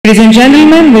Ladies and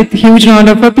gentlemen, with huge round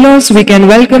of applause, we can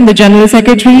welcome the General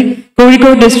Secretary,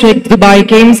 Koya District, Dubai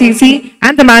KMCC,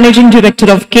 and the Managing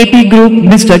Director of KP Group,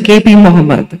 Mr. KP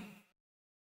Muhammed.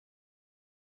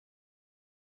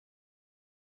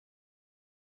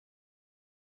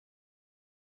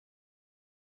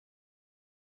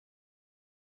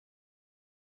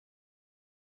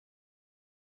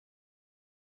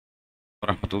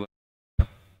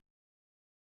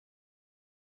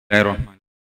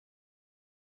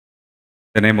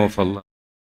 In the name of Allah,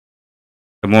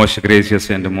 the most gracious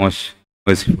and the most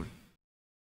merciful.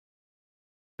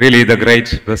 Really the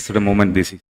great blessed moment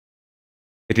this is.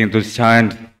 Getting to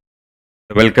chant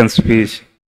the welcome speech,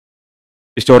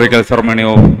 historical ceremony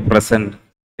of present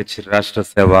H. Rashtra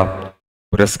Seva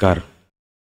Puraskar.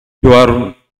 You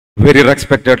are very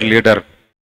respected leader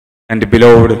and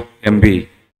beloved MB,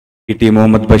 E.T.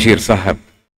 Muhammad Bashir Sahib,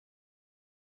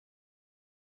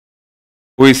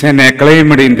 who is an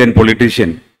acclaimed Indian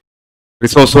politician,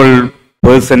 resourceful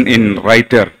person in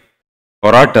writer,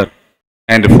 orator,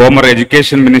 and former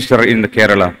education minister in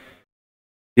Kerala.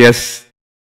 He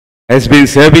has been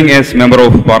serving as member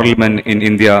of parliament in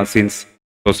India since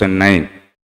 2009.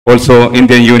 Also,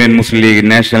 Indian Union Muslim League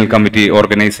National Committee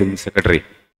organizing secretary.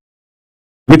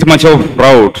 With much of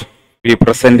pride, we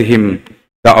present him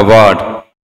the award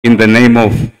in the name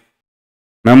of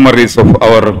memories of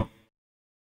our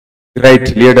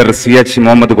great leader C.H.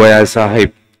 Muhammad Koya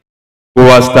Sahib, who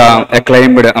was the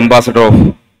acclaimed ambassador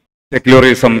of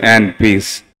secularism and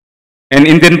peace. An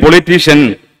Indian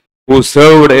politician who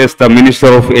served as the Minister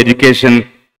of Education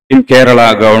in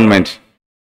Kerala government.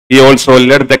 He also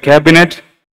led the cabinet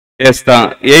as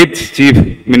the 8th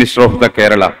Chief Minister of the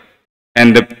Kerala,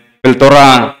 and the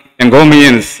Piltora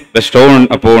encomiums bestowed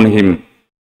upon him.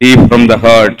 He from the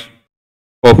heart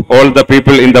of all the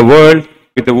people in the world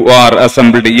who are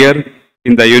assembled here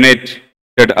in the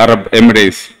United Arab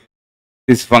Emirates.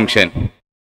 This function.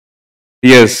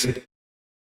 Yes,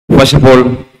 first of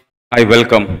all, I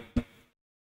welcome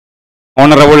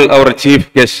Honorable our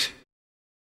Chief Guest,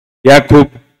 Yaqub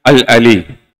Al-Ali,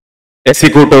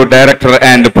 Executive Director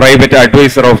and Private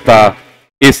Advisor of the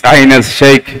His Highness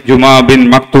Sheikh Juma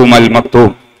bin Maktoum Al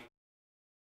Maktoum.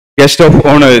 Guest of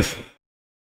Honors,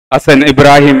 Hassan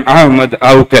Ibrahim Ahmed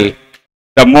Aukal,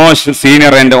 the most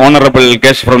senior and honorable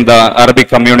guest from the Arabic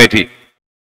community.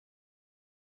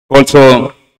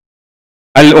 Also,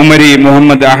 Al-Umari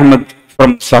Muhammad Ahmed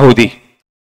from Saudi.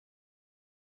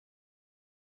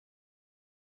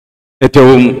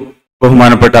 ഏറ്റവും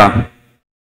ബഹുമാനപ്പെട്ട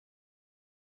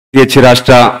C.H.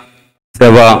 രാഷ്ട്ര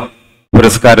സേവാ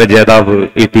പുരസ്കാര ജേതാവ്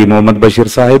E.T. Muhammad Basheer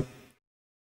Sahib,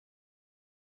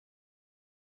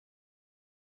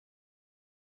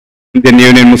 Indian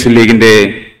union മുസ്ലിം ലീഗിന്റെ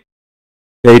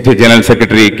state general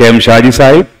secretary K.M. Shaji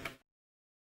Sahib,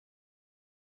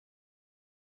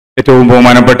 ഏറ്റവും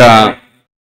ബഹുമാനപ്പെട്ട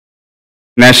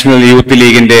national youth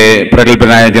ലീഗിന്റെ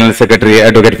പ്രഗത്ഭനായ general secretary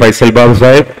advocate Faisal Babu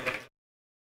Sahib,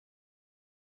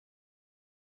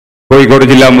 Kozhikode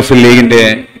ജില്ലാ മുസ്ലിം ലീഗിന്റെ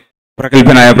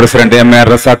പ്രഗത്ഭനായ പ്രസിഡന്റ് M.A.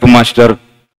 റസാഖ് മാസ്റ്റർ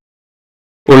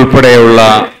ഉൾപ്പെടെയുള്ള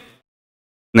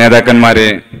നേതാക്കന്മാരെ,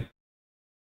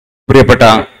 പ്രിയപ്പെട്ട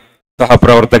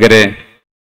സഹപ്രവർത്തകരെ,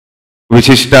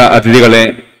 വിശിഷ്ട അതിഥികളെ,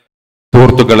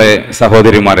 സുഹൃത്തുക്കളെ,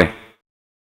 സഹോദരിമാരെ,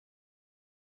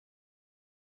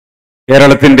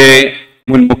 കേരളത്തിന്റെ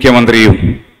മുൻ മുഖ്യമന്ത്രിയും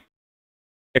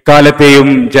എക്കാലത്തെയും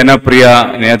ജനപ്രിയ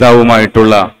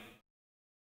നേതാവുമായിട്ടുള്ള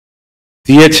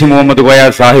C.H. മുഹമ്മദ് കോയ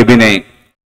സാഹിബിനെ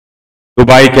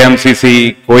ദുബായ് KMCC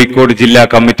കോഴിക്കോട് ജില്ലാ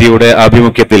കമ്മിറ്റിയുടെ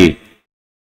ആഭിമുഖ്യത്തിൽ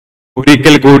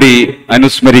ഒരിക്കൽ കൂടി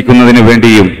അനുസ്മരിക്കുന്നതിന്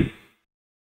വേണ്ടിയും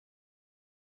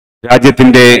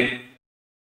രാജ്യത്തിന്റെ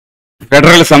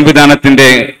ഫെഡറൽ സംവിധാനത്തിന്റെ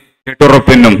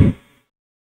കെട്ടുറപ്പിനും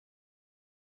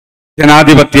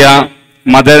ജനാധിപത്യ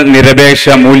മതനിരപേക്ഷ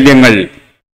മൂല്യങ്ങൾ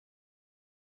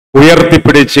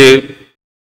ഉയർത്തിപ്പിടിച്ച്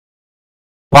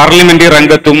പാർലമെന്റ്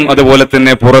രംഗത്തും അതുപോലെ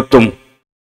തന്നെ പുറത്തും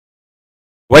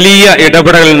വലിയ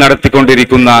ഇടപെടലുകൾ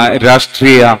നടത്തിക്കൊണ്ടിരിക്കുന്ന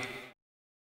രാഷ്ട്രീയ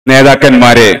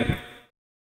നേതാക്കന്മാരെ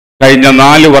കഴിഞ്ഞ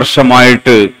 4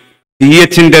 വർഷമായിട്ട്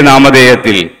CHന്റെ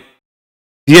നാമധേയത്തിൽ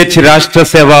C.H.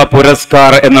 രാഷ്ട്രസേവാ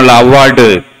പുരസ്കാർ എന്നുള്ള അവാർഡ്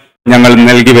ഞങ്ങൾ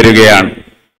നൽകി വരികയാണ്.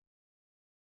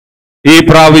 ഈ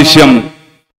പ്രാവശ്യം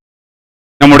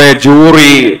നമ്മുടെ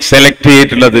ജൂറി സെലക്ട്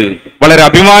ചെയ്തിട്ടുള്ളത് വളരെ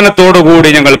അഭിമാനത്തോടു കൂടി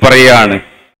ഞങ്ങൾ പറയുകയാണ്.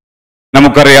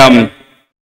 നമുക്കറിയാം,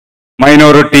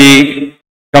 മൈനോറിറ്റി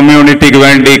കമ്മ്യൂണിറ്റിക്ക്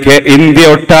വേണ്ടി ഇന്ത്യ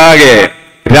ഒട്ടാകെ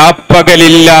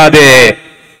രാപ്പകലില്ലാതെ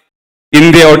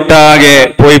ഇന്ത്യ ഒട്ടാകെ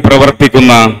പോയി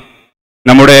പ്രവർത്തിക്കുന്ന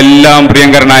നമ്മുടെ എല്ലാം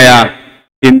പ്രിയങ്കരനായ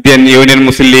ഇന്ത്യൻ യൂണിയൻ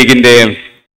മുസ്ലിം ലീഗിന്റെ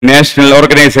national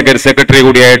organising secretary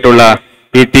കൂടിയായിട്ടുള്ള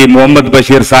E.T. Muhammad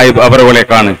Basheer Sahib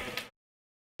അവരുകളേക്കാണ്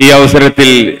ഈ അവസരത്തിൽ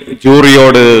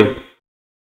ജൂറിയോട്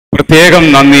പ്രത്യേകം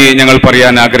നന്ദി ഞങ്ങൾ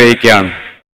പറയാൻ ആഗ്രഹിക്കുകയാണ്.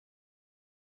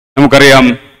 നമുക്കറിയാം,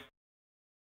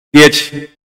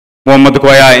 മുഹമ്മദ്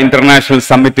കോയ ഇന്റർനാഷണൽ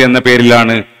സമ്മിറ്റ് എന്ന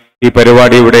പേരിലാണ് ഈ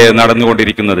പരിപാടി ഇവിടെ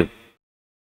നടന്നുകൊണ്ടിരിക്കുന്നത്.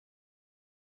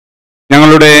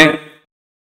 ഞങ്ങളുടെ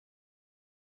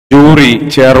ജൂറി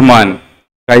ചെയർമാൻ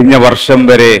കഴിഞ്ഞ വർഷം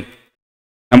വരെ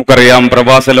നമുക്കറിയാം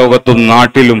പ്രവാസ ലോകത്തും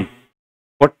നാട്ടിലും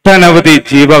ഒട്ടനവധി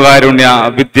ജീവകാരുണ്യ,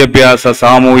 വിദ്യാഭ്യാസ,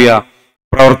 സാമൂഹ്യ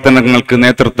പ്രവർത്തനങ്ങൾക്ക്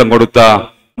നേതൃത്വം കൊടുത്ത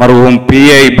മർഹൂം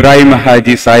PA ഇബ്രാഹിം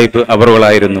ഹാജി സാഹിബ്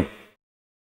അവറുകളായിരുന്നു.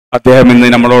 അദ്ദേഹം ഇന്ന്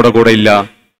നമ്മളോട് കൂടെ ഇല്ല.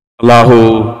 അള്ളാഹു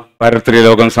പാരത്രിക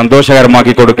ലോകം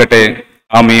സന്തോഷകരമാക്കി കൊടുക്കട്ടെ,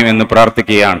 ആമീൻ എന്ന്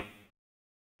പ്രാർത്ഥിക്കുകയാണ്.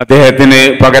 അദ്ദേഹത്തിന്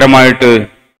പകരമായിട്ട്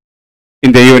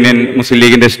ഇന്ത്യ യൂണിയൻ മുസ്ലിം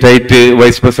ലീഗിന്റെ സ്റ്റേറ്റ്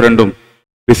വൈസ് പ്രസിഡന്റും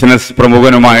ബിസിനസ്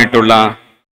പ്രമുഖനുമായിട്ടുള്ള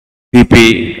CP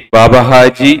ബാബ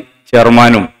ഹാജി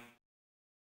ചെയർമാനും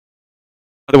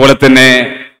അതുപോലെ തന്നെ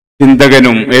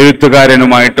ചിന്തകനും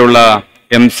എഴുത്തുകാരനുമായിട്ടുള്ള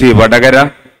MC വടകര,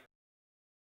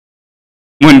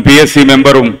 മുൻ PSC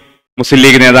മെമ്പറും മുസ്ലിം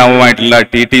ലീഗ് നേതാവുമായിട്ടുള്ള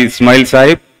TT ഇസ്മായിൽ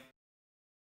സാഹിബ്,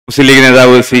 മുസ്ലിം ലീഗ്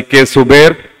നേതാവ് CK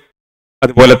സുബൈർ,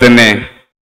 അതുപോലെ തന്നെ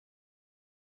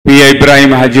PA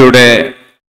ഇബ്രാഹിം ഹാജിയുടെ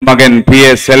മകൻ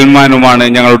PA സൽമാനുമാണ്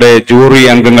ഞങ്ങളുടെ ജൂറി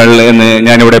അംഗങ്ങൾ എന്ന്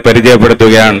ഞാനിവിടെ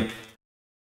പരിചയപ്പെടുത്തുകയാണ്.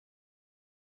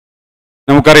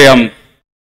 നമുക്കറിയാം,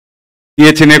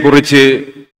 CHനെ കുറിച്ച്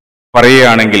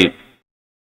പറയുകയാണെങ്കിൽ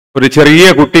ഒരു ചെറിയ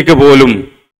കുട്ടിക്ക് പോലും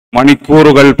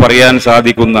മണിക്കൂറുകൾ പറയാൻ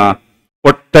സാധിക്കുന്ന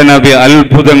ഒട്ടനവധി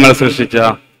അത്ഭുതങ്ങൾ സൃഷ്ടിച്ച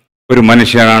ഒരു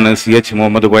മനുഷ്യനാണ് CH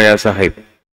മുഹമ്മദ് കോയ സാഹിബ്.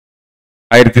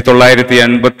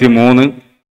 1983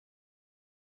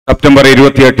 സെപ്റ്റംബർ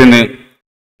 28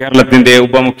 കേരളത്തിന്റെ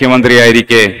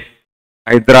ഉപമുഖ്യമന്ത്രിയായിരിക്കെ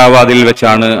ഹൈദരാബാദിൽ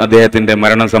വെച്ചാണ് അദ്ദേഹത്തിന്റെ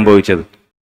മരണം സംഭവിച്ചത്.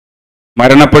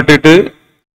 മരണപ്പെട്ടിട്ട്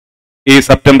ഈ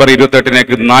സെപ്റ്റംബർ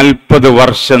 28 40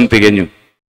 വർഷം തികഞ്ഞു.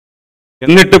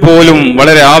 എന്നിട്ട് പോലും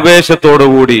വളരെ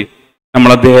ആവേശത്തോടുകൂടി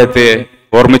നമ്മൾ അദ്ദേഹത്തെ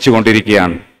ഓർമ്മിച്ചു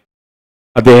കൊണ്ടിരിക്കുകയാണ്.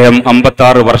 അദ്ദേഹം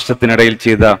 56 വർഷത്തിനിടയിൽ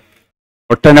ചെയ്ത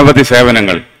ഒട്ടനവധി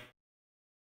സേവനങ്ങൾ,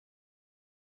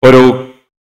 ഒരു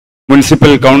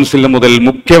മുനിസിപ്പൽ കൗൺസിൽ മുതൽ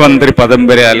മുഖ്യമന്ത്രി പദം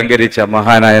വരെ അലങ്കരിച്ച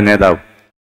മഹാനായ നേതാവ്.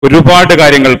 ഒരുപാട്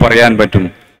കാര്യങ്ങൾ പറയാൻ പറ്റും.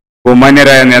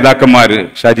 ബഹുമാന്യരായ നേതാക്കന്മാർ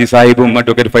ഷാജി സാഹിബും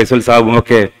അഡ്വക്കേറ്റ് ഫൈസൽ സാഹിബും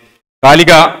ഒക്കെ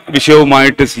കാലിക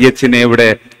വിഷയവുമായിട്ട് CHനെ ഇവിടെ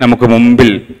നമുക്ക്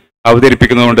മുമ്പിൽ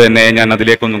അവതരിപ്പിക്കുന്നതുകൊണ്ട് തന്നെ ഞാൻ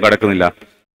അതിലേക്കൊന്നും കടക്കുന്നില്ല.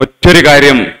 ഒറ്റൊരു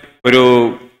കാര്യം,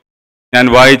 ഞാൻ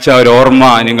വായിച്ച ഒരു ഓർമ്മ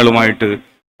നിങ്ങളുമായിട്ട്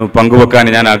പങ്കുവെക്കാൻ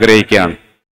ഞാൻ ആഗ്രഹിക്കുകയാണ്.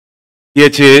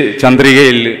 CH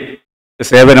ചന്ദ്രികയിൽ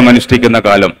സേവനമനുഷ്ഠിക്കുന്ന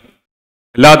കാലം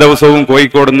എല്ലാ ദിവസവും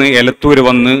കോഴിക്കോട് നിന്ന് എലത്തൂർ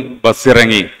വന്ന്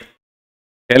ബസ്സിറങ്ങി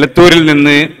എലത്തൂരിൽ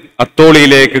നിന്ന്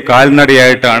അത്തോളിയിലേക്ക്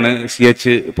കാൽനടയായിട്ടാണ് CH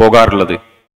പോകാറുള്ളത്.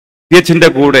 CHന്റെ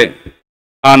കൂടെ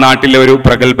ആ നാട്ടിലെ ഒരു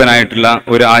പ്രഗത്ഭനായിട്ടുള്ള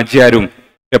ഒരു ആചാരും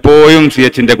എപ്പോഴും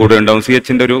CHന്റെ കൂടെ ഉണ്ടാവും.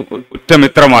 CHന്റെ ഒരു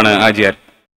ഉറ്റമിത്രമാണ് ആചാർ.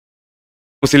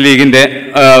 മുസ്ലിം ലീഗിന്റെ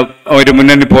ഒരു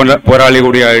മുന്നണി പോരാളി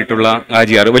കൂടിയായിട്ടുള്ള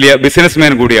ആചാർ, വലിയ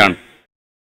ബിസിനസ്മാൻ കൂടിയാണ്.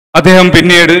 അദ്ദേഹം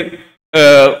പിന്നീട്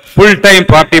ഫുൾ ടൈം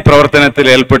പാർട്ടി പ്രവർത്തനത്തിൽ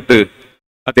ഏർപ്പെട്ട്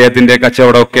അദ്ദേഹത്തിന്റെ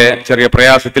കച്ചവടമൊക്കെ ചെറിയ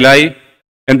പ്രയാസത്തിലായി.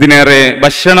 എന്തിനേറെ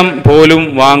ഭക്ഷണം പോലും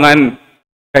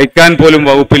കഴിക്കാൻ പോലും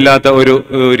വകുപ്പില്ലാത്ത ഒരു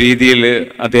രീതിയിൽ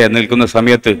അദ്ദേഹം നിൽക്കുന്ന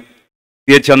സമയത്ത്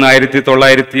CH അന്ന്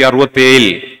 1967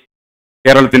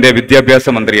 കേരളത്തിന്റെ വിദ്യാഭ്യാസ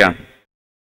മന്ത്രിയാണ്.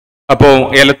 അപ്പോ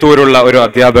എലത്തൂരുള്ള ഒരു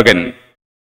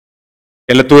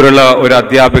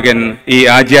അധ്യാപകൻ ഈ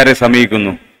ആചാര്യെ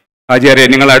സമീപിക്കുന്നു. ആചാര്യ,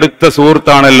 നിങ്ങൾ അടുത്ത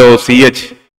സുഹൃത്താണല്ലോ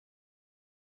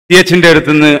CHന്റെ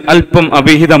അടുത്തുനിന്ന് അല്പം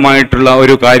അവിഹിതമായിട്ടുള്ള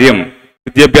ഒരു കാര്യം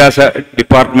വിദ്യാഭ്യാസ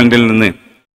ഡിപ്പാർട്ട്മെന്റിൽ നിന്ന്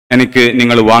എനിക്ക്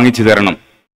നിങ്ങൾ വാങ്ങിച്ചു തരണം.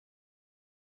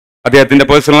 അദ്ദേഹത്തിന്റെ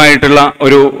പേഴ്സണലായിട്ടുള്ള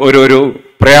ഒരു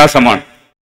പ്രയാസമാണ്.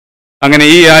 അങ്ങനെ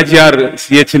ഈ ആചാർ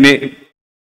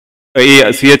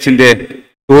CHന്റെ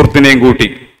സുഹൃത്തിനെയും കൂട്ടി,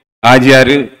 ആചാർ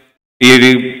ഈ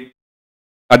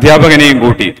അധ്യാപകനെയും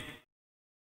കൂട്ടി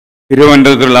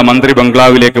തിരുവനന്തപുരത്തുള്ള മന്ത്രി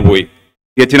ബംഗ്ലാവിലേക്ക് പോയി.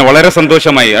 CHന് വളരെ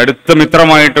സന്തോഷമായി. അടുത്ത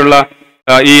മിത്രമായിട്ടുള്ള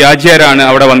ഈ ആചാരാണ്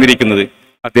അവിടെ വന്നിരിക്കുന്നത്.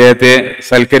 അദ്ദേഹത്തെ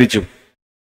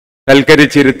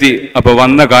സൽക്കരിച്ചിരുത്തി. അപ്പൊ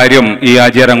വന്ന കാര്യം ഈ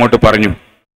ആചാർ അങ്ങോട്ട് പറഞ്ഞു,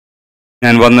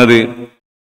 ഞാൻ വന്നത്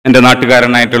എൻ്റെ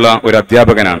നാട്ടുകാരനായിട്ടുള്ള ഒരു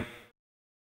അധ്യാപകനാണ്.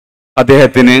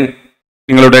 അദ്ദേഹത്തിന്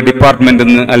നിങ്ങളുടെ ഡിപ്പാർട്ട്മെന്റിൽ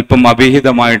നിന്ന് അല്പം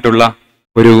അവിഹിതമായിട്ടുള്ള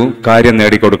ഒരു കാര്യം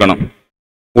നേടിക്കൊടുക്കണം.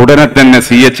 ഉടനെ തന്നെ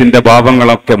CHന്റെ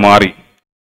ഭാവങ്ങളൊക്കെ മാറി.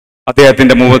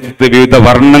 അദ്ദേഹത്തിന്റെ മുഖത്ത് വിവിധ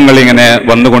വർണ്ണങ്ങൾ ഇങ്ങനെ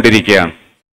വന്നുകൊണ്ടിരിക്കുകയാണ്.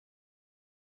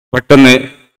 പെട്ടെന്ന്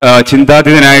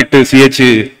ചിന്താതീതനായിട്ട് CH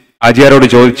ആചാര്യോട്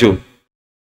ചോദിച്ചു,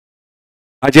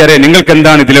 ആചാര്യ, നിങ്ങൾക്ക്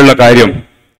എന്താണ് ഇതിലുള്ള കാര്യം?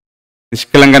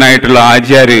 നിഷ്കളങ്കനായിട്ടുള്ള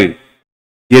ആചാര്യ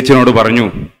CHനോട് പറഞ്ഞു,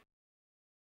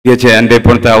 CH, എൻ്റെ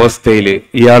ഇപ്പോഴത്തെ അവസ്ഥയിൽ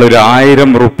ഇയാൾ ഒരു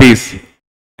 1000 റുപ്പീസ്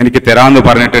എനിക്ക് തരാമെന്ന്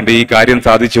പറഞ്ഞിട്ടുണ്ട്, ഈ കാര്യം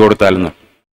സാധിച്ചു കൊടുത്താലെന്ന്.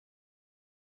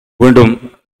 വീണ്ടും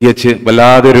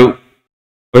വല്ലാതൊരു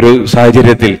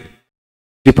സാഹചര്യത്തിൽ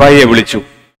ശിപായിയെ വിളിച്ചു.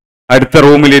 അടുത്ത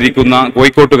റൂമിലിരിക്കുന്ന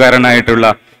കോഴിക്കോട്ടുകാരനായിട്ടുള്ള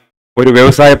ഒരു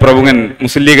വ്യവസായ പ്രമുഖൻ,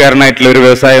 മുസ്ലിം ലീഗുകാരനായിട്ടുള്ള ഒരു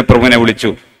വ്യവസായ പ്രമുഖനെ വിളിച്ചു.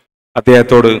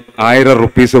 അദ്ദേഹത്തോട് 1000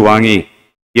 റുപ്പീസ് വാങ്ങി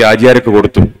ഈ ആചാര്യക്ക്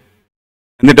കൊടുത്തു.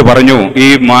 എന്നിട്ട് പറഞ്ഞു, ഈ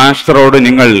മാസ്റ്ററോട്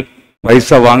നിങ്ങൾ പൈസ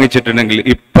വാങ്ങിച്ചിട്ടുണ്ടെങ്കിൽ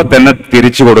ഇപ്പൊ തന്നെ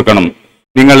തിരിച്ചു കൊടുക്കണം.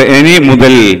 നിങ്ങൾ ഇനി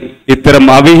മുതൽ ഇത്തരം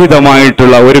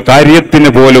അവിഹിതമായിട്ടുള്ള ഒരു കാര്യത്തിന്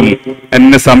പോലും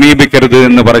എന്നെ സമീപിക്കരുത്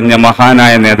എന്ന് പറഞ്ഞ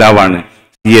മഹാനായ നേതാവാണ്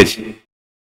CH.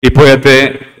 ഇപ്പോഴത്തെ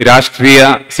രാഷ്ട്രീയ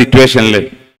സിറ്റുവേഷനിൽ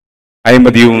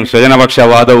അഴിമതിയും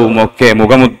സ്വജനപക്ഷവാദവും ഒക്കെ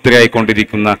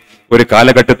മുഖമുദ്രയായിക്കൊണ്ടിരിക്കുന്ന ഒരു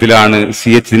കാലഘട്ടത്തിലാണ്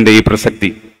CHന്റെ ഈ പ്രസക്തി.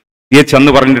 CH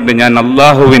അന്ന് പറഞ്ഞിട്ടുണ്ട്, ഞാൻ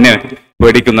അള്ളാഹുവിനെ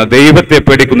പേടിക്കുന്ന, ദൈവത്തെ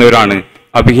പേടിക്കുന്നവരാണ്.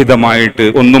 അവിഹിതമായിട്ട്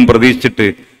ഒന്നും പ്രതീക്ഷിച്ചിട്ട്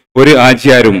ഒരു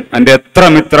ആചാരും എൻ്റെ എത്ര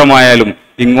മിത്രമായാലും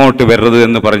ഇങ്ങോട്ട് വരരുത്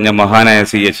എന്ന് പറഞ്ഞ മഹാനായ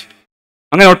CH.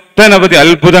 അങ്ങനെ ഒട്ടനവധി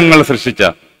അത്ഭുതങ്ങൾ സൃഷ്ടിച്ച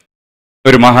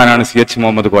ഒരു മഹാനാണ് CH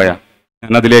മുഹമ്മദ് കോയ.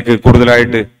 ഞാൻ അതിലേക്ക്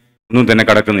കൂടുതലായിട്ട് ഒന്നും തന്നെ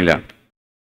കടക്കുന്നില്ല.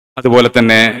 അതുപോലെ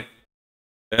തന്നെ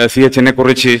CHനെ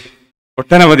കുറിച്ച്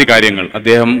ഒട്ടനവധി കാര്യങ്ങൾ,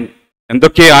 അദ്ദേഹം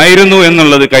എന്തൊക്കെയായിരുന്നു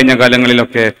എന്നുള്ളത് കഴിഞ്ഞ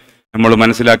കാലങ്ങളിലൊക്കെ നമ്മൾ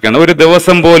മനസ്സിലാക്കുകയാണ്. ഒരു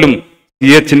ദിവസം പോലും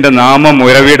CHന്റെ നാമം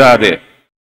ഉരവിടാതെ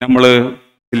നമ്മൾ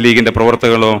ലീഗിന്റെ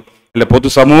പ്രവർത്തകരോ അല്ലെ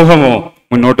പൊതുസമൂഹമോ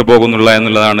മുന്നോട്ട് പോകുന്നില്ല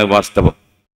എന്നുള്ളതാണ് വാസ്തവം.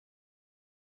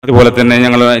 അതുപോലെ തന്നെ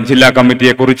ഞങ്ങൾ ജില്ലാ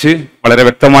കമ്മിറ്റിയെ കുറിച്ച് വളരെ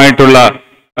വ്യക്തമായിട്ടുള്ള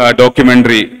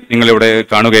ഡോക്യുമെന്ററി നിങ്ങളിവിടെ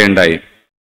കാണുകയുണ്ടായി.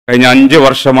 കഴിഞ്ഞ 5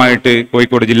 വർഷമായിട്ട്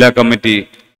കോഴിക്കോട് ജില്ലാ കമ്മിറ്റി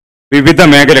വിവിധ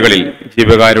മേഖലകളിൽ,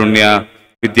 ജീവകാരുണ്യ,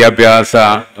 വിദ്യാഭ്യാസ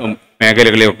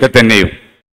മേഖലകളിലൊക്കെ തന്നെയും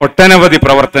ഒട്ടനവധി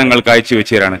പ്രവർത്തനങ്ങൾ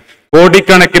കാഴ്ചവെച്ചവരാണ്.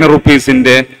 കോടിക്കണക്കിന്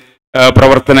റുപ്പീസിന്റെ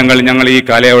പ്രവർത്തനങ്ങൾ ഞങ്ങൾ ഈ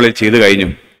കാലയളവിൽ ചെയ്തു കഴിഞ്ഞു.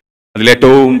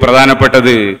 അതിലേറ്റവും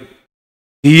പ്രധാനപ്പെട്ടത്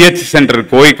CH സെന്റർ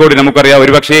കോഴിക്കോട്. നമുക്കറിയാം,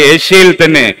 ഒരുപക്ഷെ ഏഷ്യയിൽ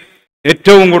തന്നെ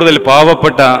ഏറ്റവും കൂടുതൽ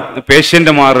പാവപ്പെട്ട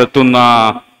പേഷ്യന്റുമാർ എത്തുന്ന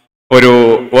ഒരു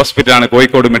ഹോസ്പിറ്റലാണ്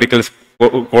Kozhikode medical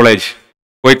college.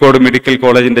 Kozhikode medical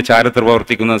കോളേജിന്റെ ചാരത്തിൽ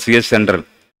പ്രവർത്തിക്കുന്ന CH സെന്റർ.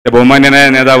 ബഹുമാന്യനായ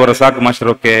നേതാവ് റസാഖ്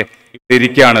മാസ്റ്ററൊക്കെ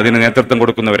ഇരിക്കുകയാണ്, അതിന് നേതൃത്വം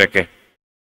കൊടുക്കുന്നവരൊക്കെ.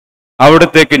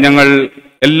 അവിടത്തേക്ക് ഞങ്ങൾ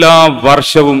എല്ലാ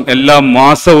വർഷവും എല്ലാ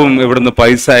മാസവും ഇവിടുന്ന്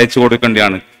പൈസ അയച്ചു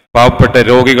കൊടുക്കേണ്ടതാണ് പാവപ്പെട്ട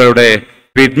രോഗികളുടെ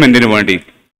ട്രീറ്റ്മെന്റിന് വേണ്ടി.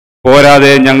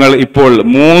 പോരാതെ ഞങ്ങൾ ഇപ്പോൾ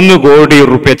 3 കോടി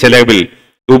റുപ്യ ചെലവിൽ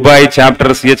ദുബായ് ചാപ്റ്റർ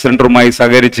CH സെന്ററുമായി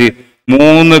സഹകരിച്ച്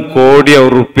 3 കോടി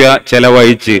റുപ്യ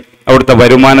ചെലവഴിച്ച് അവിടുത്തെ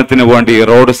വരുമാനത്തിന് വേണ്ടി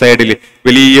റോഡ് സൈഡിൽ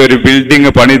വലിയൊരു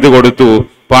ബിൽഡിംഗ് പണിത് കൊടുത്തു.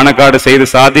 പാണക്കാട് സെയ്ദ്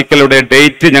സാദിഖലുടെ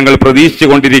ഡേറ്റ് ഞങ്ങൾ പ്രതീക്ഷിച്ചു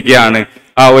കൊണ്ടിരിക്കുകയാണ്.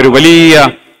 ആ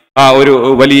ഒരു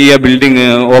വലിയ ബിൽഡിംഗ്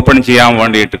ഓപ്പൺ ചെയ്യാൻ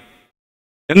വേണ്ടിയിട്ട്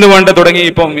എന്ന് വേണ്ട തുടങ്ങി.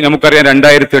 ഇപ്പം നമുക്കറിയാം,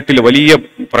 2008 വലിയ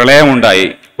പ്രളയമുണ്ടായി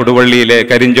കൊടുവള്ളിയിലെ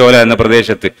കരിഞ്ചോല എന്ന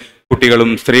പ്രദേശത്ത്. കുട്ടികളും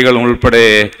സ്ത്രീകളും ഉൾപ്പെടെ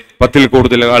 10-ൽ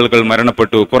കൂടുതൽ ആളുകൾ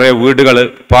മരണപ്പെട്ടു. കുറെ വീടുകൾ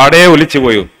പാടെ ഒലിച്ചു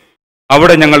പോയി.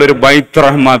 അവിടെ ഞങ്ങൾ ഒരു ബൈത്ത്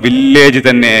റഹ്മ വില്ലേജ്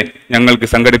തന്നെ ഞങ്ങൾക്ക്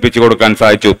സംഘടിപ്പിച്ചു കൊടുക്കാൻ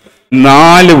സാധിച്ചു.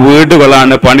 4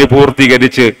 വീടുകളാണ് പണി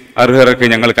പൂർത്തീകരിച്ച് അർഹർക്ക്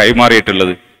ഞങ്ങൾ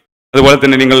കൈമാറിയിട്ടുള്ളത്. അതുപോലെ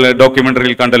തന്നെ നിങ്ങൾ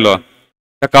ഡോക്യുമെന്ററിയിൽ കണ്ടല്ലോ,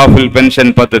 തക്കാഫുൽ പെൻഷൻ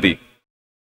പദ്ധതി.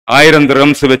 1000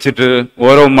 ദിർഹംസ് വെച്ചിട്ട്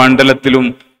ഓരോ മണ്ഡലത്തിലും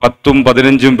 10ഉം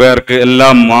 15ഉം പേർക്ക് എല്ലാ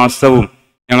മാസവും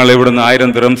ഞങ്ങൾ ഇവിടുന്ന്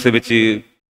 1000 ദിർഹംസ് വെച്ച്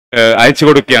അയച്ചു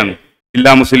കൊടുക്കുകയാണ്.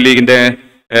 ജില്ലാ മുസ്ലിം ലീഗിന്റെ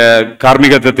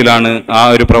കാർമ്മികത്വത്തിലാണ് ആ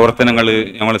ഒരു പ്രവർത്തനങ്ങൾ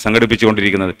ഞങ്ങൾ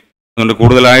സംഘടിപ്പിച്ചുകൊണ്ടിരിക്കുന്നത്. അതുകൊണ്ട്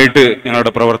കൂടുതലായിട്ട്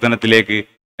ഞങ്ങളുടെ പ്രവർത്തനത്തിലേക്ക്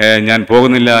ഞാൻ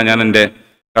പോകുന്നില്ല. ഞാൻ എൻ്റെ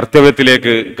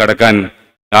കർത്തവ്യത്തിലേക്ക് കടക്കാൻ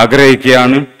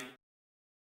ആഗ്രഹിക്കുകയാണ്.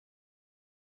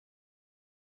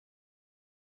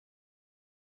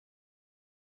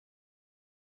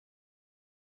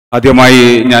 ആദ്യമായി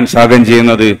ഞാൻ സ്വാഗതം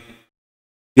ചെയ്യുന്നത്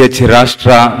CH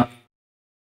രാഷ്ട്ര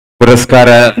പുരസ്കാര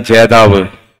ജേതാവ്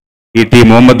ET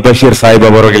മുഹമ്മദ് ബഷീർ സാഹിബ്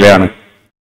അവറുകളെയാണ്.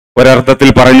 ഒരർത്ഥത്തിൽ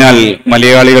പറഞ്ഞാൽ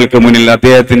മലയാളികൾക്ക് മുന്നിൽ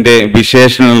അദ്ദേഹത്തിന്റെ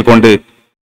വിശേഷണങ്ങൾ കൊണ്ട്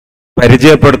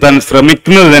പരിചയപ്പെടുത്താൻ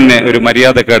ശ്രമിക്കുന്നത് തന്നെ ഒരു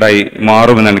മര്യാദക്കേടായി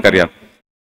മാറുമെന്ന് എനിക്കറിയാം.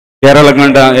 കേരളം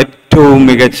കണ്ട ഏറ്റവും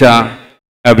മികച്ച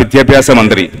വിദ്യാഭ്യാസ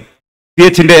മന്ത്രി,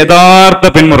 CHന്റെ യഥാർത്ഥ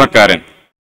പിന്മുറക്കാരൻ.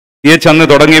 CH അന്ന്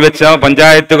തുടങ്ങിവെച്ച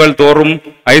പഞ്ചായത്തുകൾ തോറും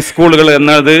ഹൈസ്കൂളുകൾ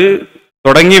എന്നത്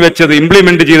തുടങ്ങിവെച്ചത്,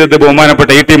 ഇംപ്ലിമെന്റ് ചെയ്തത്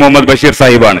ബഹുമാനപ്പെട്ട ET മുഹമ്മദ് ബഷീർ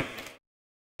സാഹിബാണ്.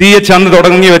 CH അന്ന്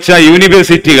തുടങ്ങിവെച്ച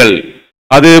യൂണിവേഴ്സിറ്റികൾ,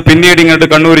 അത് പിന്നീട് ഇങ്ങോട്ട്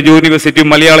കണ്ണൂർ യൂണിവേഴ്സിറ്റി,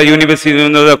 മലയാള യൂണിവേഴ്സിറ്റി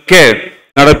എന്നതൊക്കെ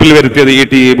നടപ്പിൽ വരുത്തിയത്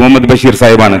ET മുഹമ്മദ് ബഷീർ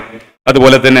സാഹിബാണ്.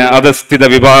 അതുപോലെ തന്നെ അധസ്ഥിത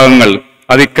വിഭാഗങ്ങൾ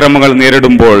അതിക്രമങ്ങൾ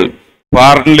നേരിടുമ്പോൾ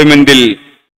പാർലമെന്റിൽ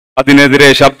അതിനെതിരെ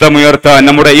ശബ്ദമുയർത്താൻ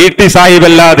നമ്മുടെ ET സാഹിബ്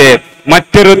അല്ലാതെ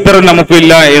മറ്റൊരുത്തരം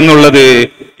നമുക്കില്ല എന്നുള്ളത്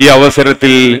ഈ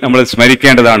അവസരത്തിൽ നമ്മൾ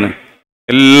സ്മരിക്കേണ്ടതാണ്.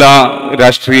 എല്ലാ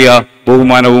രാഷ്ട്രീയ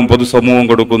ബഹുമാനവും പൊതുസമൂഹവും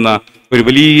കൊടുക്കുന്ന ഒരു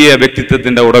വലിയ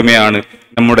വ്യക്തിത്വത്തിന്റെ ഉടമയാണ്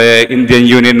നമ്മുടെ ഇന്ത്യൻ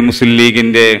യൂണിയൻ മുസ്ലിം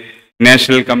ലീഗിന്റെ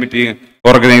നാഷണൽ കമ്മിറ്റി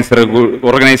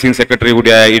ഓർഗനൈസിംഗ് സെക്രട്ടറി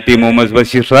കൂടിയായ ET മുഹമ്മദ്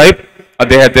ബഷീർ സാഹിബ്.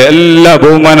 അദ്ദേഹത്തെ എല്ലാ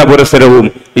ബഹുമാന പുരസ്സരവും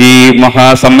ഈ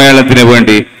മഹാസമ്മേളനത്തിന്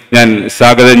വേണ്ടി ഞാൻ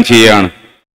സ്വാഗതം ചെയ്യുകയാണ്.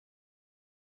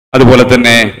 അതുപോലെ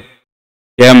തന്നെ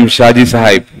എം ഷാജി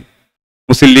സാഹിബ്,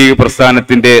 മുസ്ലിം ലീഗ്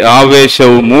പ്രസ്ഥാനത്തിന്റെ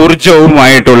ആവേശവും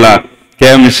ഊർജവുമായിട്ടുള്ള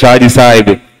എം ഷാജി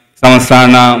സാഹിബ്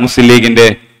സംസ്ഥാന മുസ്ലിം ലീഗിന്റെ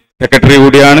സെക്രട്ടറി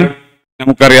കൂടിയാണ്.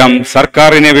 നമുക്കറിയാം,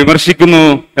 സർക്കാരിനെ വിമർശിക്കുന്നു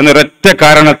എന്നൊരൊറ്റ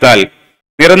കാരണത്താൽ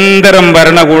നിരന്തരം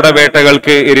ഭരണകൂട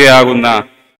വേട്ടകൾക്ക് ഇരയാകുന്ന,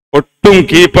 ഒട്ടും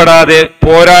കീഴ്പ്പെടാതെ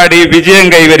പോരാടി വിജയം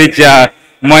കൈവരിച്ച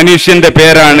മനുഷ്യന്റെ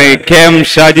പേരാണ് എം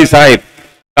ഷാജി സാഹിബ്.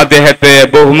 അദ്ദേഹത്തെ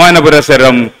ബഹുമാന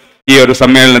പുരസ്സരം ഈ ഒരു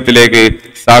സമ്മേളനത്തിലേക്ക്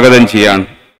സ്വാഗതം ചെയ്യാണ്.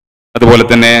 അതുപോലെ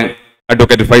തന്നെ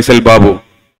അഡ്വക്കേറ്റ് ഫൈസൽ ബാബു,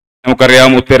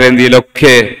 നമുക്കറിയാം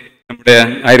ഉത്തരേന്ത്യയിലൊക്കെ നമ്മുടെ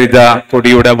ഹരിത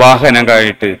കൊടിയുടെ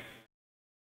വാഹനമായിട്ട്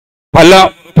പല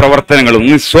പ്രവർത്തനങ്ങളും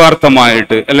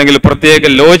നിസ്വാർത്ഥമായിട്ട് അല്ലെങ്കിൽ പ്രത്യേക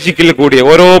ലോജിക്കിൽ കൂടി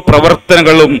ഓരോ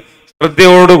പ്രവർത്തനങ്ങളും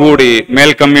ശ്രദ്ധയോടുകൂടി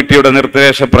മേൽ കമ്മിറ്റിയുടെ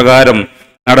നിർദ്ദേശപ്രകാരം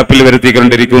നടപ്പിൽ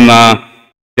വരുത്തിക്കൊണ്ടിരിക്കുന്ന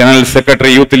ജനറൽ സെക്രട്ടറി,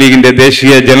 യൂത്ത് ലീഗിന്റെ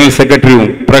ദേശീയ ജനറൽ സെക്രട്ടറിയും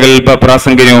പ്രഗത്ഭ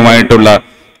പ്രാസംഗികവുമായിട്ടുള്ള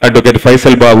അഡ്വക്കേറ്റ്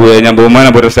ഫൈസൽ ബാബുവെ ഞാൻ ബഹുമാന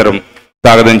പുരസ്സരം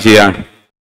സ്വാഗതം ചെയ്യാൻ.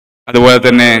 അതുപോലെ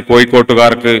തന്നെ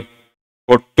കോഴിക്കോട്ടുകാർക്ക്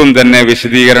ഒട്ടും തന്നെ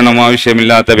വിശദീകരണം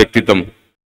ആവശ്യമില്ലാത്ത വ്യക്തിത്വം,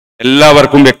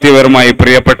 എല്ലാവർക്കും വ്യക്തിപരമായി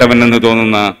പ്രിയപ്പെട്ടവനെന്ന്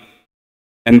തോന്നുന്ന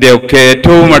എൻ്റെ ഒക്കെ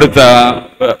ഏറ്റവും അടുത്ത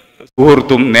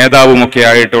സുഹൃത്തും നേതാവുമൊക്കെ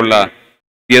ആയിട്ടുള്ള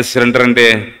എസ് രണ്ടറിന്റെ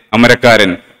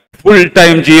അമരക്കാരൻ, ഫുൾ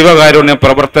ടൈം ജീവകാരുണ്യ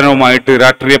പ്രവർത്തനവുമായിട്ട്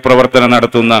രാഷ്ട്രീയ പ്രവർത്തനം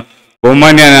നടത്തുന്ന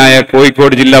ബഹുമാന്യനായ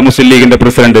കോഴിക്കോട് ജില്ലാ മുസ്ലിം ലീഗിന്റെ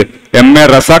പ്രസിഡന്റ് എം എ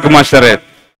റസാഖ് മാസ്റ്ററെ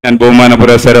ഞാൻ ബഹുമാന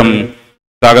പുരസ്സരം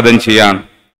സ്വാഗതം ചെയ്യാൻ.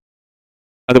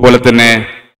 അതുപോലെ തന്നെ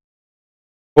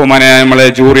ബഹുമാനായ നമ്മളെ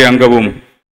ജൂറി അംഗവും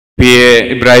പി എ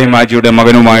ഇബ്രാഹിം ഹാജിയുടെ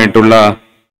മകനുമായിട്ടുള്ള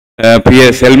പി എ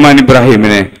സൽമാൻ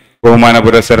ഇബ്രാഹിമിനെ ബഹുമാന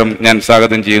പുരസ്സരം ഞാൻ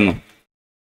സ്വാഗതം ചെയ്യുന്നു.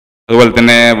 അതുപോലെ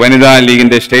തന്നെ വനിതാ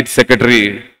ലീഗിന്റെ സ്റ്റേറ്റ് സെക്രട്ടറി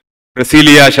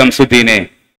റസീലിയ ഷംസുദ്ദീനെ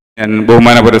ഞാൻ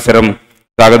ബഹുമാന പുരസ്സരം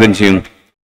സ്വാഗതം ചെയ്യുന്നു.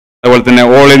 അതുപോലെ തന്നെ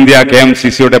ഓൾ ഇന്ത്യ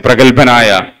KMCCയുടെ പ്രഗത്ഭനായ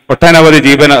ഒട്ടനവധി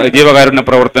ജീവകാരുണ്യ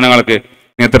പ്രവർത്തനങ്ങൾക്ക്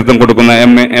നേതൃത്വം കൊടുക്കുന്ന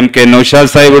എം കെ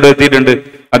നൌഷാദ് സാഹിബ് ഇവിടെ എത്തിയിട്ടുണ്ട്.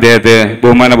 അദ്ദേഹത്തെ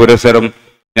ബഹുമാന പുരസ്സരം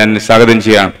ഞാൻ സ്വാഗതം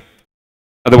ചെയ്യാം.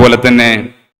 അതുപോലെ തന്നെ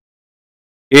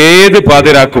ഏത്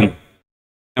പാതിരാക്കും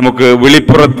നമുക്ക്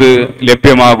വിളിപ്പുറത്ത്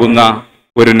ലഭ്യമാകുന്ന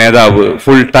ഒരു നേതാവ്,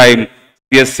 ഫുൾ ടൈം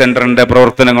CS സെന്ററിന്റെ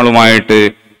പ്രവർത്തനങ്ങളുമായിട്ട്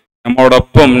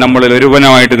നമ്മോടൊപ്പം നമ്മളിൽ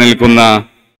ഒരുവനമായിട്ട് നിൽക്കുന്ന,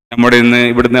 നമ്മുടെ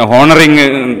ഇവിടുന്ന് ഹോണറിങ്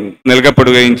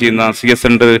നൽകപ്പെടുകയും ചെയ്യുന്ന CS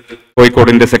സെന്റർ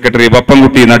കോഴിക്കോടിന്റെ സെക്രട്ടറി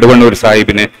വപ്പൻകുട്ടി നടുവണ്ണൂർ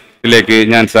സാഹിബിനെ ഇതിലേക്ക്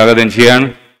ഞാൻ സ്വാഗതം ചെയ്യാണ്.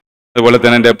 അതുപോലെ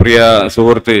തന്നെ എൻ്റെ പ്രിയ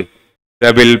സുഹൃത്ത്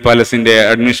ഡബിൾ പാലസിന്റെ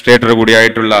അഡ്മിനിസ്ട്രേറ്റർ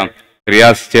കൂടിയായിട്ടുള്ള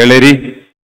റിയാസ് ചേളേരി,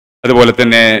 അതുപോലെ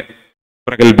തന്നെ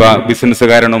പ്രഗത്ഭ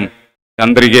ബിസിനസ്സുകാരനും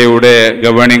ചന്ദ്രികയുടെ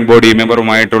ഗവേണിംഗ് ബോഡി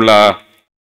മെമ്പറുമായിട്ടുള്ള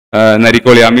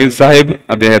നരിക്കോളി അമീർ സാഹിബ്,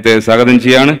 അദ്ദേഹത്തെ സ്വാഗതം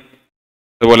ചെയ്യാണ്.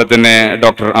 അതുപോലെ തന്നെ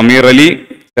ഡോക്ടർ അമീർ അലി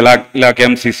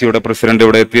KMCCയുടെ പ്രസിഡന്റ്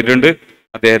ഇവിടെ എത്തിയിട്ടുണ്ട്,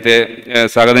 അദ്ദേഹത്തെ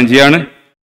സ്വാഗതം ചെയ്യാണ്.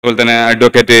 അതുപോലെ തന്നെ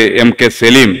advocate MK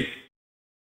Saleem,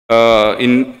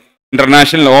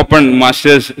 international open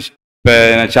masters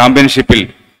ചാമ്പ്യൻഷിപ്പിൽ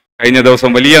കഴിഞ്ഞ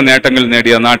ദിവസം വലിയ നേട്ടങ്ങൾ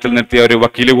നേടിയ, നാട്ടിൽ നിർത്തിയ ഒരു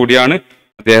വക്കീല് കൂടിയാണ്,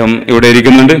 അദ്ദേഹം ഇവിടെ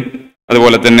ഇരിക്കുന്നുണ്ട്.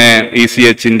 അതുപോലെ തന്നെ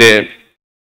ECHന്റെ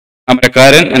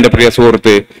അമരക്കാരൻ എൻ്റെ പ്രിയ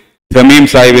സുഹൃത്ത് സമീം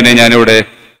സാഹിബിനെ ഞാനിവിടെ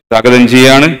സ്വാഗതം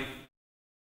ചെയ്യാണ്.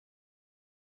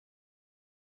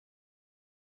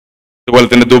 അതുപോലെ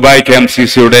തന്നെ ദുബായ്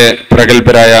KMCCയുടെ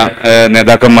പ്രഗത്ഭരായ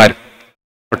നേതാക്കന്മാർ,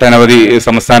 ഒട്ടനവധി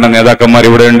സംസ്ഥാന നേതാക്കന്മാർ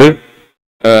ഇവിടെ ഉണ്ട്.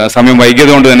 സമയം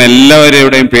വൈകിയത് കൊണ്ട് തന്നെ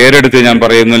എല്ലാവരുടെയും പേരെടുത്ത് ഞാൻ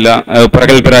പറയുന്നില്ല.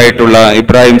 പ്രഗത്ഭരായിട്ടുള്ള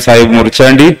ഇബ്രാഹിം സാഹിബ്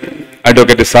മുറിച്ചാണ്ടി,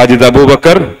 അഡ്വക്കേറ്റ് സാജിദ്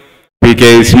അബൂബക്കർ, PK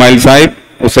ഇസ്മായിൽ സാഹിബ്,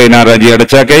 ഹുസൈന റാജി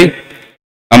അടച്ചാക്കൈ,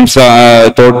 ഹംസ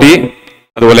തോട്ടി,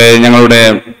 അതുപോലെ ഞങ്ങളുടെ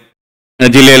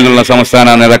ജില്ലയിൽ നിന്നുള്ള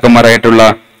സംസ്ഥാന നേതാക്കന്മാരായിട്ടുള്ള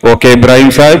OK ഇബ്രാഹിം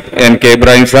സാഹിബ്, NK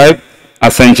ഇബ്രാഹിം സാഹിബ്,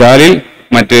 ഹസൻ ചാലിൽ,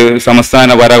 മറ്റ്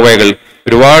സംസ്ഥാന വരവകൾ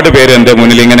ഒരുപാട് പേര് എൻ്റെ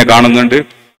മുന്നിൽ ഇങ്ങനെ കാണുന്നുണ്ട്.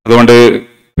 അതുകൊണ്ട്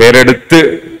പേരെടുത്ത്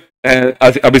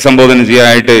അഭിസംബോധന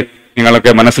ചെയ്യാനായിട്ട്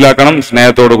നിങ്ങളൊക്കെ മനസ്സിലാക്കണം.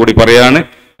 സ്നേഹത്തോടു കൂടി പറയാണ്.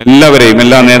 എല്ലാവരെയും,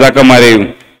 എല്ലാ നേതാക്കന്മാരെയും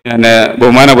ഞാൻ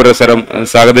ബഹുമാന പുരസ്സരം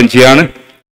സ്വാഗതം ചെയ്യാണ്.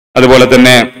 അതുപോലെ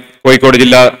തന്നെ കോഴിക്കോട്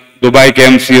ജില്ല ദുബായ്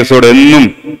KMCSോട് എന്നും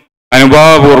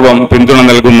അനുഭാവപൂർവ്വം പിന്തുണ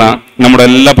നൽകുന്ന നമ്മുടെ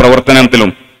എല്ലാ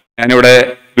പ്രവർത്തനത്തിലും ഞാനിവിടെ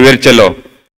വിവരിച്ചല്ലോ,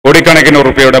 കോടിക്കണക്കിന്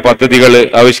ഉറുപ്പികയുടെ പദ്ധതികൾ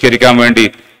ആവിഷ്കരിക്കാൻ വേണ്ടി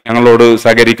ഞങ്ങളോട്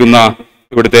സഹകരിക്കുന്ന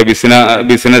ഇവിടുത്തെ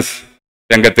ബിസിനസ്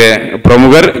രംഗത്തെ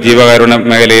പ്രമുഖർ, ജീവകാരുണ്യ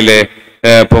മേഖലയിലെ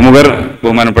പ്രമുഖർ,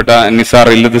 ബഹുമാനപ്പെട്ട നിസാർ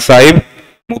ഇല്ലത്ത് സാഹിബ്,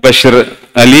 മുബഷിർ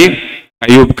അലി,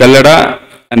 അയ്യൂബ് കല്ലട,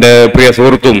 എൻ്റെ പ്രിയ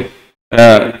സുഹൃത്തും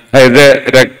ഹരിത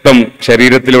രക്തം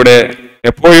ശരീരത്തിലൂടെ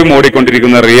എപ്പോഴും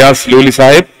ഓടിക്കൊണ്ടിരിക്കുന്ന റിയാസ് ലൂലി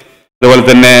സാഹിബ്, അതുപോലെ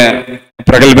തന്നെ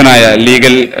പ്രഗത്ഭനായ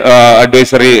ലീഗൽ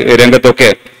അഡ്വൈസറി രംഗത്തൊക്കെ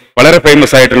വളരെ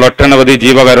ഫേമസ് ആയിട്ടുള്ള ഒട്ടനവധി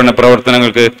ജീവകാരുണ്യ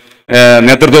പ്രവർത്തനങ്ങൾക്ക്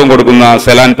നേതൃത്വം കൊടുക്കുന്ന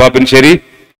സലാൻ പാപ്പിൻശ്ശേരി,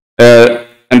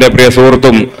 എൻ്റെ പ്രിയ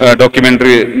സുഹൃത്തും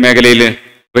ഡോക്യുമെന്ററി മേഖലയിൽ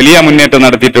വലിയ മുന്നേറ്റം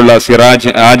നടത്തിയിട്ടുള്ള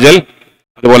സിറാജ് ആജൽ,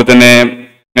 അതുപോലെ തന്നെ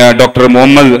ഡോക്ടർ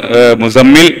മുഹമ്മദ്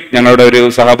മുസമ്മിൽ, ഞങ്ങളുടെ ഒരു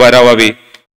സഹഭാരവാഹി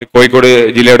കോഴിക്കോട്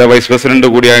ജില്ലയുടെ വൈസ് പ്രസിഡന്റ്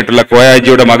കൂടിയായിട്ടുള്ള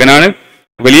കോയാജിയുടെ മകനാണ്.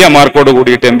 വലിയ മാർക്കോട്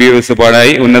കൂടിയിട്ട് MBBS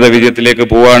പാടായി ഉന്നത വിജയത്തിലേക്ക്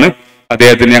പോവാണ്.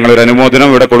 അദ്ദേഹത്തിന് ഞങ്ങൾ ഒരു അനുമോദനം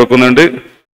ഇവിടെ കൊടുക്കുന്നുണ്ട്.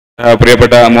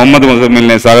 പ്രിയപ്പെട്ട മുഹമ്മദ്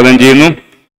മുസമ്മിലിനെ സ്വാഗതം ചെയ്യുന്നു.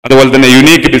 അതുപോലെ തന്നെ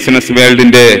യുണീക്ക് ബിസിനസ്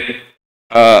വേൾഡിന്റെ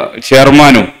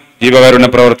ചെയർമാനും ജീവകാരുണ്യ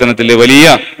പ്രവർത്തനത്തിൽ വലിയ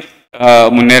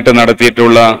മുന്നേറ്റം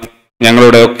നടത്തിയിട്ടുള്ള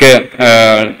ഞങ്ങളുടെ ഒക്കെ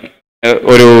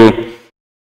ഒരു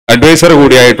adviser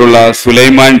കൂടിയായിട്ടുള്ള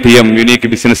Sulaiman TM unique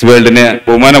business വേൾഡിനെ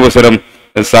ബഹുമാനപുരസ്സരം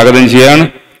സ്വാഗതം ചെയ്യാണ്.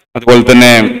 അതുപോലെ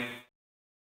തന്നെ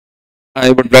I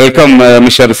would welcome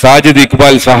Mr. Sajid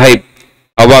Iqbal Sahib,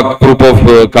 AWAC group of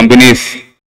companies,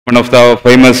 one of the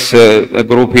famous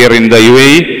group here in the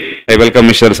UAE. I welcome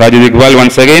Mr. Sajid Iqbal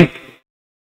once again.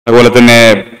 അതുപോലെ തന്നെ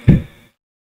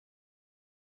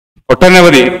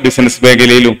ഒട്ടനവധി business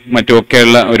മേഖലയിലും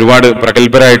മറ്റുമൊക്കെയുള്ള ഒരുപാട്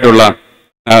പ്രഗത്ഭരായിട്ടുള്ള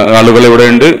ആളുകൾ ഇവിടെ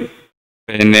ഉണ്ട്.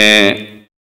 പിന്നെ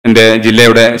എൻ്റെ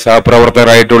ജില്ലയുടെ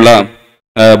സഹപ്രവർത്തകരായിട്ടുള്ള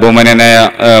ബഹുമാന്യനായ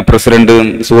പ്രസിഡന്റ്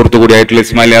സുഹൃത്തു കൂടിയായിട്ടുള്ള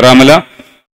ഇസ്മായിൽ എറാമല,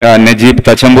 നജീബ്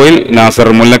തച്ചമ്പോയിൽ, നാസർ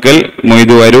മുല്ലക്കൽ,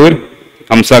 മൊയ്തു അരൂർ,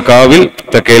 ഹംസ കാവിൽ,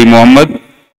 Thakkayil Muhammad,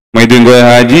 Moideen Koya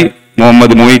Haji,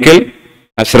 Muhammad Moykkal,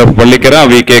 Ashraf Pallikkara,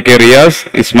 VKK Riyas,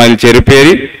 Ismail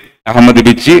ചെരുപ്പേരി, Ahmed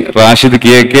ബിച്ചി, Rashid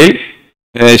KK,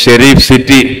 Sharif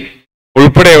city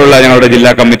ഉൾപ്പെടെയുള്ള ഞങ്ങളുടെ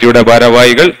ജില്ലാ കമ്മിറ്റിയുടെ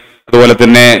ഭാരവാഹികൾ, അതുപോലെ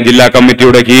തന്നെ ജില്ലാ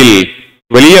കമ്മിറ്റിയുടെ കീഴിൽ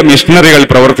വലിയ മിഷണറികൾ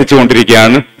പ്രവർത്തിച്ചു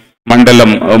കൊണ്ടിരിക്കുകയാണ്.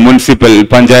 മണ്ഡലം, മുനിസിപ്പൽ,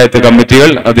 പഞ്ചായത്ത് കമ്മിറ്റികൾ,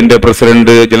 അതിന്റെ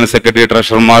പ്രസിഡന്റ്, ജനറൽ സെക്രട്ടറി,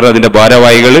 ട്രഷറർമാർ, അതിന്റെ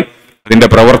ഭാരവാഹികൾ, അതിന്റെ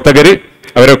പ്രവർത്തകര്,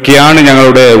 അവരൊക്കെയാണ്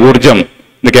ഞങ്ങളുടെ ഊർജം.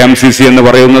 KMCC എന്ന്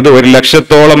പറയുന്നത് 1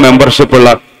 ലക്ഷത്തോളം മെമ്പർഷിപ്പ് ഉള്ള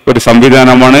ഒരു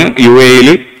സംവിധാനമാണ് UAE-യിൽ.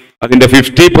 അതിന്റെ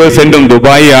 50%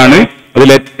 ദുബായ് ആണ്.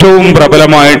 അതിലേറ്റവും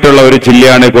പ്രബലമായിട്ടുള്ള ഒരു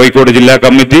ജില്ലയാണ് കോഴിക്കോട് ജില്ലാ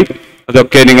കമ്മിറ്റി.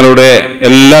 അതൊക്കെ നിങ്ങളുടെ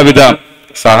എല്ലാവിധ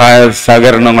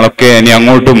സഹകരണങ്ങളൊക്കെ ഇനി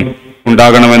അങ്ങോട്ടും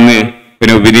ഉണ്ടാകണമെന്ന്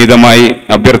വിനീതമായി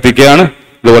അഭ്യർത്ഥിക്കുകയാണ്.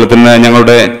 അതുപോലെ തന്നെ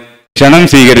ഞങ്ങളുടെ ക്ഷണം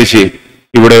സ്വീകരിച്ച്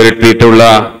ഇവിടെ എത്തിയിട്ടുള്ള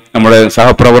നമ്മുടെ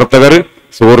സഹപ്രവർത്തകർ,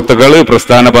 സുഹൃത്തുക്കൾ,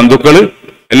 പ്രസ്ഥാന ബന്ധുക്കൾ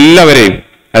എല്ലാവരെയും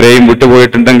ആരെയും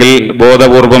വിട്ടുപോയിട്ടുണ്ടെങ്കിൽ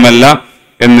ബോധപൂർവമല്ല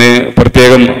എന്ന്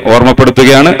പ്രത്യേകം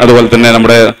ഓർമ്മപ്പെടുത്തുകയാണ്. അതുപോലെ തന്നെ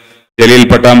നമ്മുടെ ജലീൽ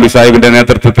പട്ടാമ്പി സാഹിബിന്റെ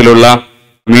നേതൃത്വത്തിലുള്ള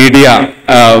മീഡിയ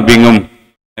വിങ്ങും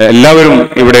എല്ലാവരും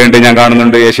ഇവിടെയുണ്ട്. ഞാൻ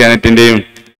കാണുന്നുണ്ട് ഏഷ്യാനെറ്റിന്റെയും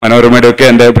മനോരമയുടെ ഒക്കെ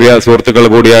എൻ്റെ പ്രിയ സുഹൃത്തുക്കൾ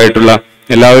കൂടിയായിട്ടുള്ള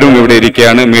എല്ലാവരും ഇവിടെ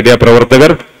ഇരിക്കുകയാണ്. മീഡിയ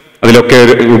പ്രവർത്തകർ, അതിലൊക്കെ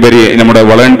ഉപരി നമ്മുടെ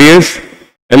വളണ്ടിയേഴ്സ്,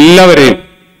 എല്ലാവരെയും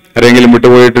ആരെങ്കിലും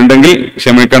വിട്ടുപോയിട്ടുണ്ടെങ്കിൽ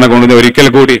ക്ഷമിക്കണം കൊണ്ട് ഒരിക്കൽ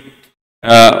കൂടി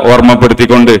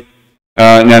ഓർമ്മപ്പെടുത്തിക്കൊണ്ട്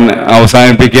ഞാൻ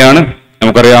അവസാനിപ്പിക്കുകയാണ്.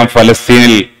 നമുക്കറിയാം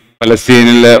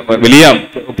ഫലസ്തീനിലെ വലിയ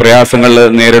പ്രയാസങ്ങൾ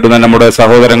നേരിടുന്ന നമ്മുടെ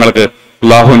സഹോദരങ്ങൾക്ക്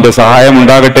അല്ലാഹുവിന്റെ സഹായം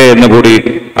ഉണ്ടാകട്ടെ എന്ന് കൂടി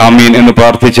ആമീൻ എന്ന്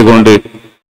പ്രാർത്ഥിച്ചുകൊണ്ട്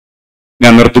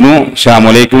ഞാൻ നിർത്തുന്നു. അസ്സലാമു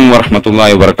അലൈക്കും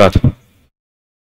വറഹ്മത്തുള്ളാഹി വബറകാതുഹു.